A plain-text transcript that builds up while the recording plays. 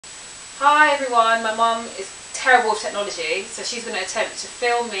Hi everyone, my mum is terrible with technology, so she's going to attempt to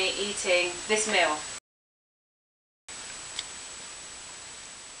film me eating this meal.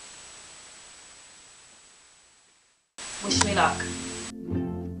 Wish me luck.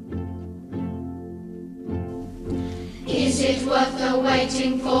 Is it worth the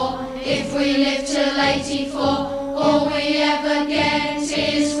waiting for? If we live till 84, all we ever get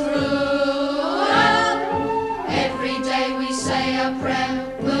is cruel. Every day we say a prayer.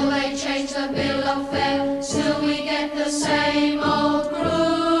 Will they change the bill of fare? Still we get the same old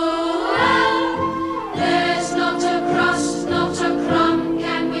gruel. There's not a crust, not a crumb.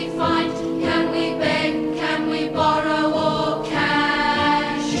 Can we find? Can we beg? Can we borrow or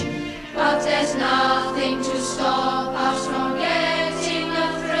cash? But there's nothing to stop us from getting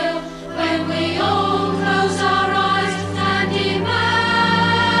a thrill when we all close our eyes and imagine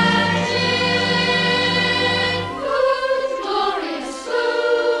food, glorious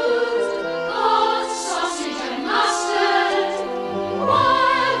food, hot sausage and mustard,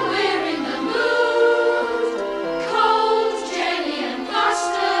 while we're in the mood, cold jelly and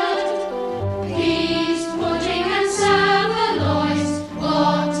custard, peas, pudding and saveloys.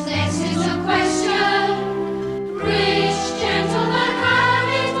 What next is the question? Rich gentlemen have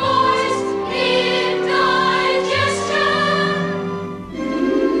it, boys, indigestion.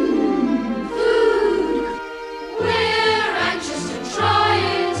 Food, we're anxious to try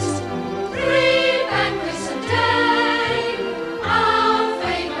it. 3 banquets a day, our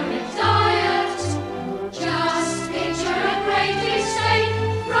favorite diet. Just picture a great big steak,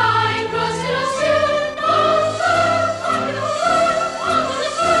 fried, roasted or stewed. Oh, food, marvelous food,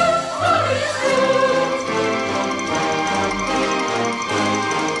 marvelous food, glorious food.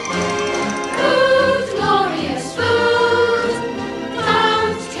 Food, glorious food.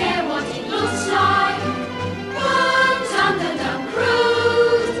 Don't care what it looks like. Worms, underdone,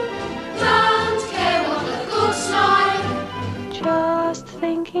 crude. Don't care what the cook's like. Just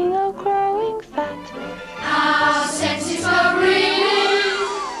thinking of growing fat. Our senses were reeling.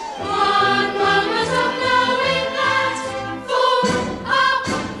 One moment of knowing that full of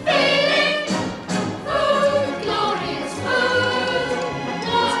feeling. Food, glorious food.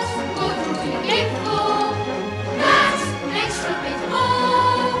 What wouldn't we live for? That extra bit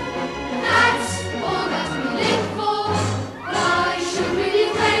more. That's all that we live for. Why should we be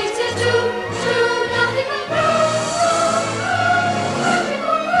praised to do nothing but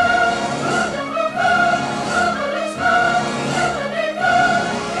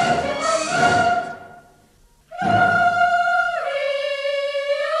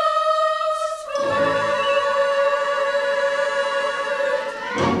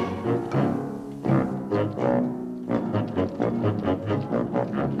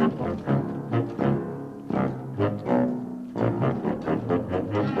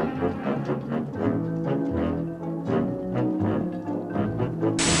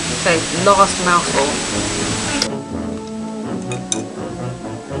Okay, last mouthful.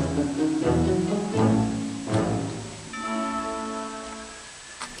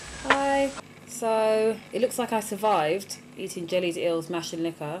 Hi. So it looks like I survived eating jellied eels, mash and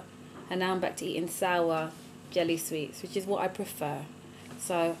liquor, and now I'm back to eating sour jelly sweets, which is what I prefer.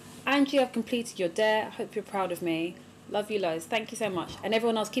 So Angie, I've completed your dare. I hope you're proud of me. Love you loads. Thank you so much. And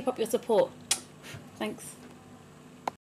everyone else, keep up your support. Thanks.